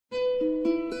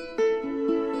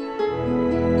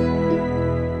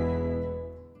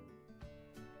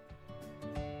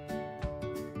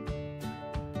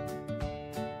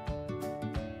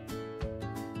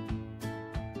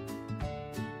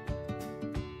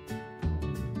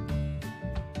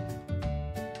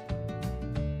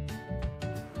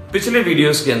पिछले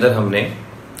वीडियोस के अंदर हमने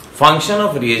फंक्शन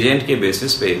ऑफ रिएजेंट के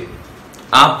बेसिस पे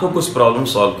आपको कुछ प्रॉब्लम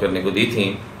सॉल्व करने को दी थी,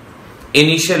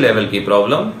 इनिशियल लेवल की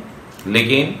प्रॉब्लम।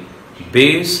 लेकिन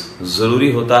बेस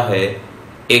जरूरी होता है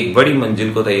एक बड़ी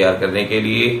मंजिल को तैयार करने के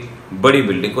लिए, बड़ी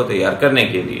बिल्डिंग को तैयार करने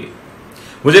के लिए।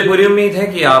 मुझे पूरी उम्मीद है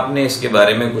कि आपने इसके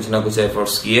बारे में कुछ ना कुछ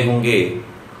एफर्ट्स किए होंगे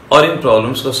और इन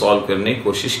प्रॉब्लम्स को सॉल्व करने की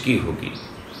कोशिश की होगी।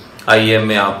 आइए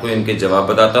मैं आपको इनके जवाब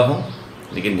बताता हूं,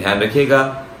 लेकिन ध्यान रखिएगा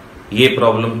ये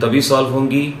प्रॉब्लम तभी सॉल्व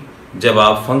होंगी जब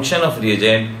आप फंक्शन ऑफ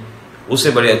रिएजेंट उसे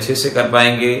बड़े अच्छे से कर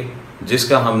पाएंगे,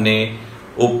 जिसका हमने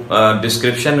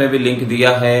डिस्क्रिप्शन में भी लिंक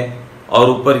दिया है और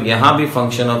ऊपर यहां भी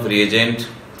फंक्शन ऑफ रिएजेंट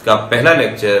का पहला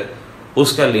लेक्चर,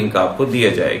 उसका लिंक आपको दिया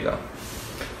जाएगा।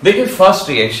 देखिए, फर्स्ट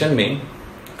रिएक्शन में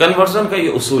कन्वर्जन का ये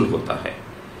उसूल होता है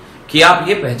कि आप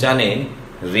ये पहचाने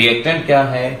रिएक्टेंट क्या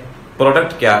है,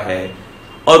 प्रोडक्ट क्या है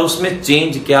और उसमें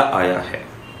चेंज क्या आया है।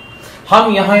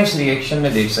 हम यहां इस रिएक्शन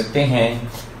में देख सकते हैं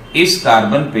इस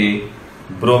कार्बन पे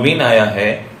ब्रोमीन आया है।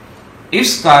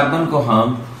 इस कार्बन को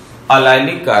हम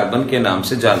अलाइलिक कार्बन के नाम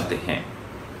से जानते हैं।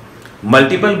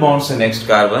 मल्टीपल बॉन्ड से नेक्स्ट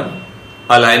कार्बन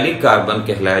अलाइलिक कार्बन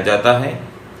कहलाया जाता है।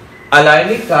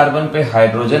 अलाइलिक कार्बन पे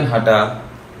हाइड्रोजन हटा,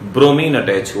 ब्रोमीन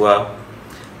अटैच हुआ।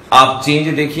 आप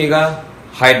चेंज देखिएगा,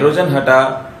 हाइड्रोजन हटा,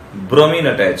 ब्रोमीन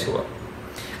अटैच हुआ।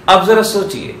 अब जरा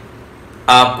सोचिए,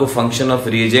 आपको फंक्शन ऑफ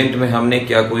रिएजेंट में हमने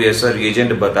क्या कोई ऐसा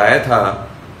रिएजेंट बताया था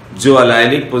जो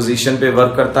अलाइलिक पोजीशन पे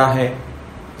वर्क करता है?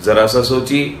 जरा सा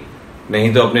सोचिए,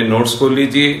 नहीं तो अपने नोट्स खोल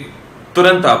लीजिए,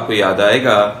 तुरंत आपको याद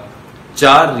आएगा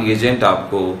 4 रिएजेंट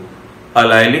आपको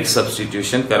अलाइलिक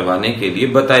सब्स्टिट्यूशन करवाने के लिए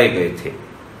बताए गए थे।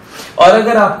 और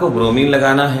अगर आपको ब्रोमीन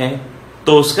लगाना है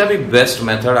तो उसका भी बेस्ट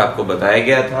मेथड आपको बताया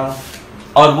गया था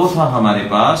और वो था हमारे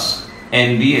पास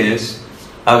NBS।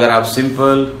 अगर आप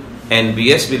सिंपल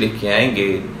NBS भी लिख के आएंगे,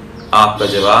 आपका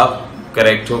जवाब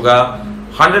करेक्ट होगा,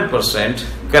 100%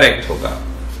 करेक्ट होगा।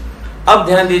 अब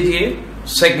ध्यान दीजिए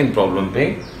सेकंड प्रॉब्लम पे।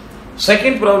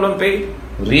 सेकंड प्रॉब्लम पे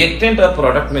रिएक्टेंट और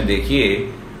प्रोडक्ट में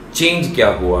देखिए चेंज क्या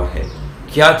हुआ है,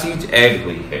 क्या चीज ऐड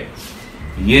हुई है।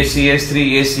 ये CH3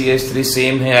 ये CH3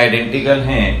 सेम है, आइडेंटिकल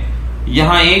हैं।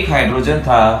 यहां एक हाइड्रोजन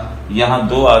था, यहां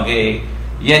 2 आ गए,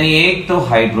 यानी एक तो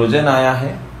हाइड्रोजन आया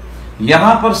है।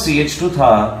 यहां पर CH2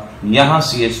 था, यहां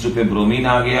CH2 पे ब्रोमीन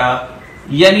आ गया,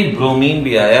 यानी ब्रोमीन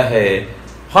भी आया है।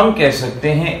 हम कह सकते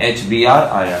हैं HBr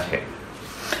आया है।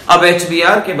 अब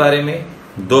HBr के बारे में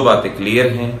 2 बातें क्लियर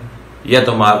हैं, या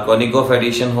तो मार्कोनिकॉफ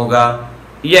एडिशन होगा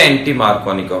या एंटी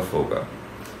मार्कोनिकॉफ होगा।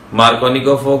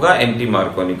 मार्कोनिकॉफ होगा, एंटी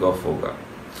मार्कोनिकॉफ होगा।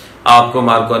 आपको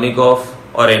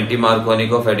मार्कोनिकॉफ और एंटी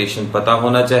मार्कोनिकॉफ एडिशन पता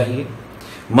होना चाहिए।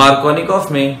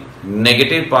 मार्कोनिकॉफ में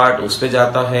नेगेटिव पार्ट उस पे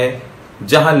जाता है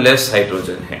जहां लेस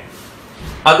हाइड्रोजन है।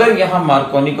 अगर यहां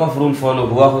मार्कोनिकॉफ रूल फॉलो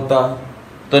हुआ होता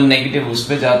तो नेगेटिव उस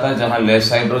पे जाता जहां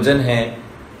लेस हाइड्रोजन है,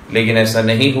 लेकिन ऐसा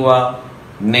नहीं हुआ।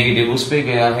 नेगेटिव उस पे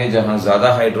गया है जहां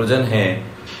ज्यादा हाइड्रोजन है,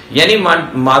 यानी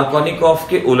मार्कोनिकॉफ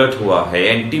के उलट हुआ है,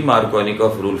 एंटी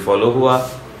मार्कोनिकॉफ रूल फॉलो हुआ।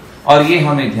 और ये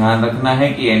हमें ध्यान रखना है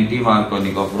कि एंटी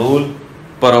मार्कोनिकॉफ रूल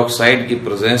पेरोक्साइड की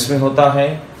प्रेजेंस में होता है,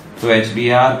 तो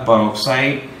HBr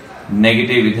पेरोक्साइड,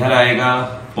 नेगेटिव इधर आएगा,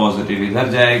 पॉजिटिव इधर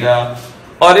जाएगा,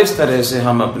 और इस तरह से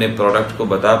हम अपने प्रोडक्ट को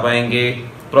बता पाएंगे,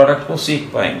 प्रोडक्ट को सीख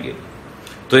पाएंगे।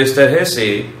 तो इस तरह से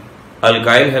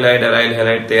अल्काइल हैलाइड, अराइल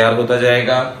हैलाइड तैयार होता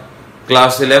जाएगा।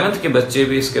 क्लास 11th के बच्चे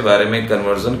भी इसके बारे में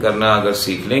कन्वर्जन करना अगर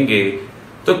सीख लेंगे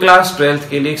तो क्लास 12th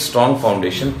के लिए एक स्ट्रॉन्ग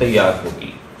फाउंडेशन तैयार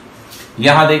होगी।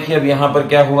 यहां देखिए, अब यहां पर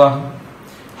क्या हुआ है,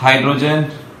 हाइड्रोजन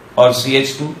और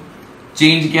CH2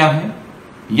 चेंज क्या है।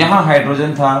 यहां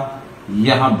हाइड्रोजन था,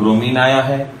 यहां ब्रोमीन आया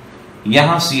है,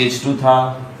 यहां CH2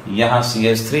 था, यहां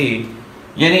CH3,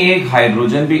 यानी एक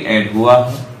हाइड्रोजन भी ऐड हुआ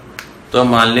है। तो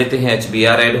मान लेते हैं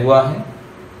HBr ऐड हुआ है।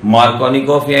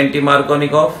 मार्कोनिकॉफ या एंटी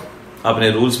मार्कोनिकॉफ, अपने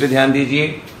रूल्स पे ध्यान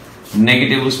दीजिए।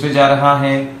 नेगेटिव उस पे जा रहा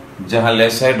है जहां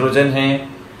लेस हाइड्रोजन है।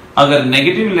 अगर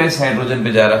नेगेटिव लेस हाइड्रोजन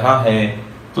पे जा रहा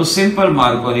है तो सिंपल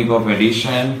मार्कोनिकॉफ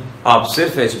एडिशन, आप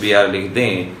सिर्फ HBr लिख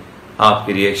दें,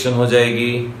 आपकी रिएक्शन हो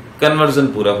जाएगी, कन्वर्जन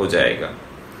पूरा हो जाएगा।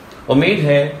 उम्मीद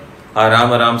है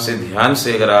आराम आराम से, ध्यान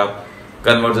से अगर आप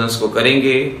कन्वर्जन्स को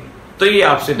करेंगे तो ये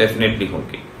आपसे डेफिनेटली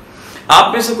होंगे।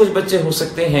 आप में से कुछ बच्चे हो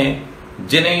सकते हैं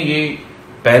जिन्हें ये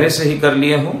पहले से ही कर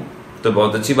लिए हों, तो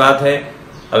बहुत अच्छी बात है।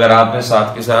 अगर आपने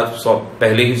साथ के साथ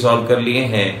पहले ही सॉल्व कर लिए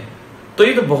हैं तो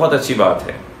ये तो बहुत अच्छी बात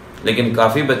है। लेकिन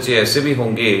काफी बच्चे ऐसे भी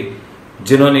होंगे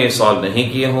जिन्होंने ये सॉल्व नहीं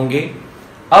किए होंगे।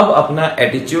 अब अपना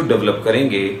एटीट्यूड डेवलप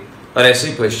करेंगे और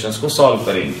ऐसे क्वेश्चंस को सॉल्व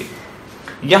करेंगे।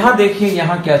 यहां देखिए,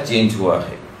 यहां क्या चेंज हुआ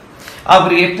है। अब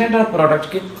रिएक्टेंट और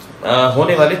प्रोडक्ट के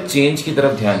होने वाले चेंज की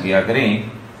तरफ ध्यान दिया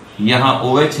करें। यहां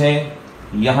OH है,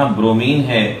 यहां ब्रोमीन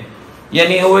है,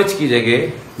 यानी OH की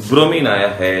जगह ब्रोमीन आया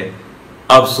है।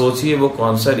 अब सोचिए वो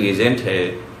कौन सा रिएजेंट है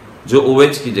जो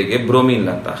OH की जगह ब्रोमीन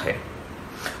लाता है।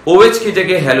 OH की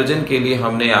जगह हैलोजन के लिए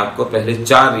हमने आपको पहले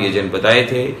 4 रिएजेंट बताए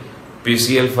थे,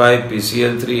 PCl5,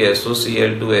 PCl3,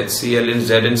 SOCl2, HCl,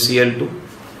 ZnCl2।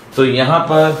 तो यहां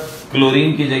पर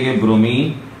क्लोरीन की जगह ब्रोमीन,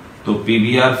 तो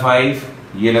PBr5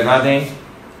 ये लगा दें,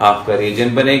 आपका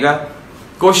रिएजेंट बनेगा।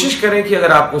 कोशिश करें कि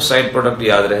अगर आपको साइड प्रोडक्ट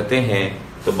याद रहते हैं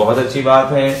तो बहुत अच्छी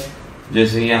बात है,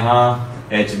 जैसे यहां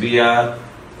HBr,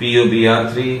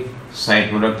 POBr3 साइड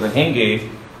प्रोडक्ट रहेंगे,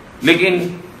 लेकिन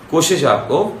कोशिश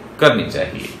आपको करनी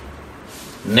चाहिए।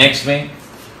 नेक्स्ट में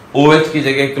OH की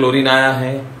जगह क्लोरीन आया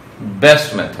है,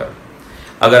 बेस्ट मेथड।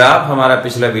 अगर आप हमारा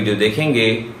पिछला वीडियो देखेंगे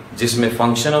जिसमें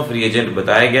फंक्शन ऑफ रिएजेंट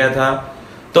बताया गया था,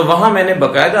 तो वहां मैंने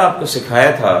बकायदा आपको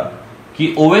सिखाया था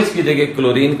कि OH की जगह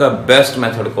क्लोरीन का बेस्ट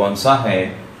मेथड कौन सा है,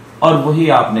 और वही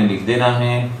आपने लिख देना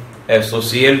है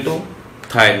SOCl2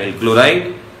 थायमिल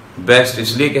क्लोराइड। बेस्ट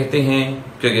इसलिए कहते हैं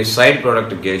क्योंकि साइड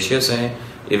प्रोडक्ट गैसियस हैं,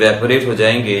 इवेपोरेट हो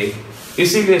जाएंगे,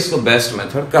 इसीलिए इसको बेस्ट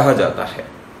मेथड कहा जाता है।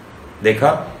 देखा,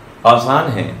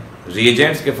 आसान है,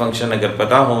 रिएजेंट्स के फंक्शन अगर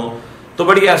पता हो तो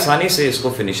बड़ी आसानी से इसको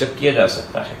फिनिशअप किया जा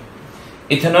सकता है।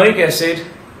 इथेनोइक एसिड,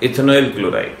 इथेनॉइल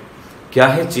क्लोराइड, क्या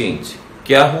है चेंज,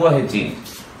 क्या हुआ है चेंज?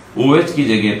 OH की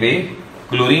जगह पे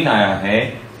क्लोरीन आया है,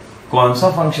 कौन सा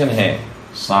फंक्शन है?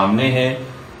 सामने है,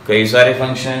 कई सारे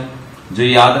फंक्शन जो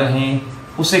याद रहें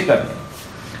उसे कर लें।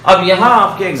 अब यहां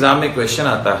आपके एग्जाम में क्वेश्चन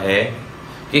आता है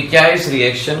कि क्या इस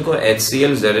रिएक्शन को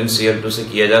HCl ZnCl2 से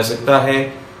किया जा सकता है?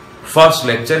 फर्स्ट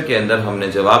लेक्चर के अंदर हमने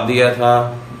जवाब दिया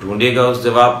था, ढूंढिएगा उस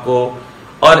जवाब को,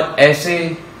 और ऐसे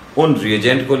उन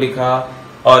रिएजेंट को लिखा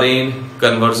और इन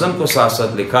कन्वर्जन को साथ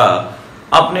साथ लिखा।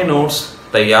 अपने नोट्स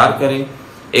तैयार करें,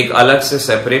 एक अलग से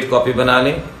सेपरेट कॉपी बना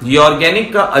लें। ये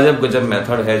ऑर्गेनिक का अजब गजब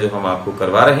मेथड है जो हम आपको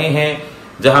करवा रहे हैं,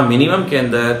 जहां मिनिमम के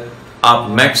अंदर आप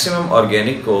मैक्सिमम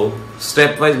ऑर्गेनिक को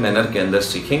स्टेप वाइज मैनर के अंदर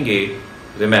सीखेंगे।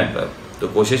 रिमेंबर, तो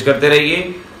कोशिश करते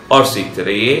रहिए और सीखते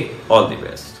रहिए। All the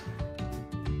best.